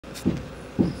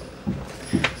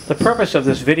The purpose of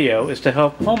this video is to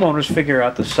help homeowners figure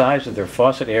out the size of their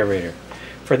faucet aerator.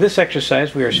 For this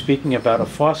exercise, we are speaking about a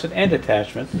faucet end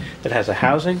attachment that has a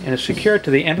housing and is secured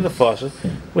to the end of the faucet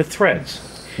with threads.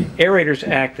 Aerators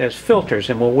act as filters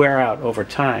and will wear out over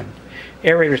time.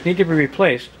 Aerators need to be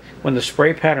replaced when the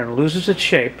spray pattern loses its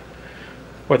shape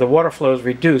or the water flow is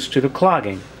reduced due to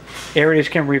clogging. Aerators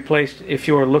can be replaced if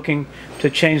you are looking to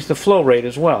change the flow rate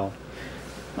as well,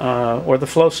 or the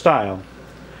flow style.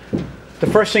 The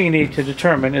first thing you need to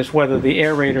determine is whether the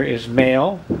aerator is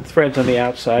male, threads on the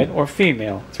outside, or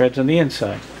female, threads on the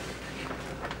inside.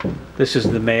 This is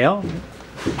the male,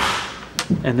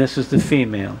 and this is the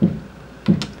female.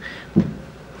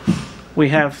 We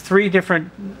have three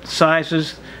different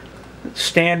sizes: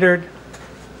 standard,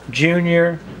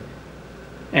 junior,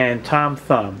 and Tom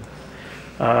Thumb.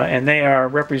 And they are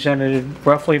represented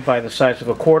roughly by the size of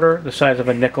a quarter, the size of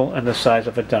a nickel, and the size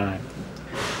of a dime.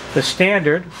 The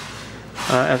standard,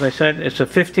 as I said, it's a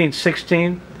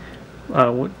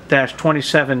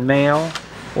 15/16-27 male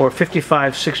or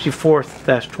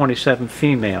 55/64-27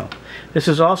 female.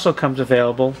 This also comes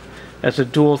available as a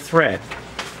dual thread.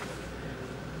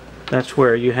 That's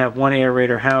where you have one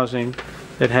aerator housing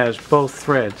that has both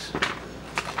threads.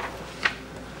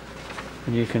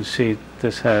 And you can see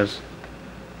this has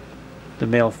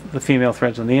the female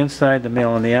threads on the inside, the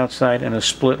male on the outside, and a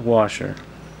split washer.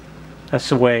 That's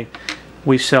the way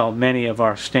we sell many of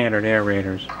our standard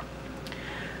aerators.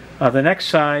 The next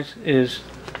size is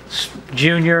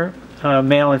junior,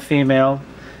 male and female,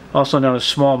 also known as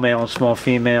small male and small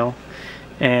female.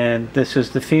 And this is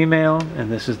the female,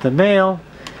 and this is the male,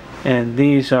 and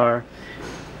these are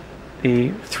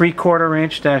the 3/4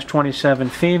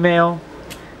 inch-27 female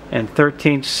and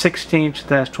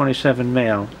 13/16-27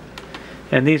 male.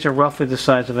 And these are roughly the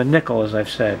size of a nickel, as I've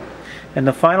said. And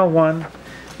the final one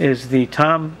is the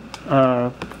Tom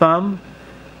Thumb,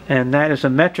 and that is a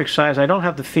metric size. I don't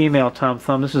have the female Tom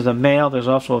Thumb. This is a male. There's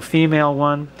also a female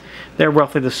one. They're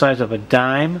roughly the size of a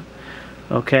dime.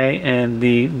 Okay, and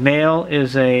the male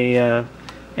is a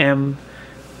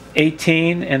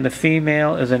M18 and the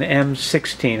female is an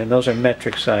M16, and those are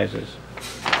metric sizes.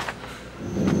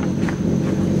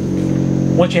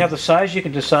 Once you have the size, you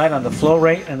can decide on the flow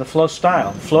rate and the flow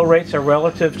style. Flow rates are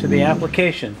relative to the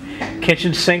application.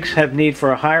 Kitchen sinks have need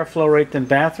for a higher flow rate than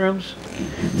bathrooms.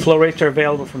 Flow rates are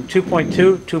available from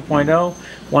 2.2, 2.0,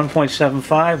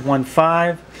 1.75,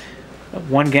 1.5,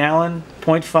 1 gallon,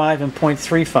 0.5, and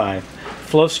 0.35.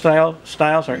 Flow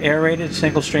styles are aerated,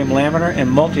 single stream laminar, and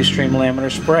multi-stream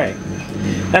laminar spray.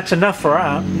 That's enough for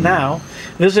now.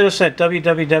 Visit us at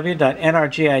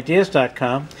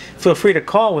www.nrgideas.com. Feel free to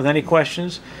call with any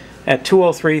questions at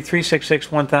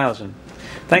 203-366-1000.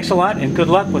 Thanks a lot and good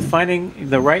luck with finding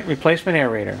the right replacement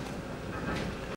aerator.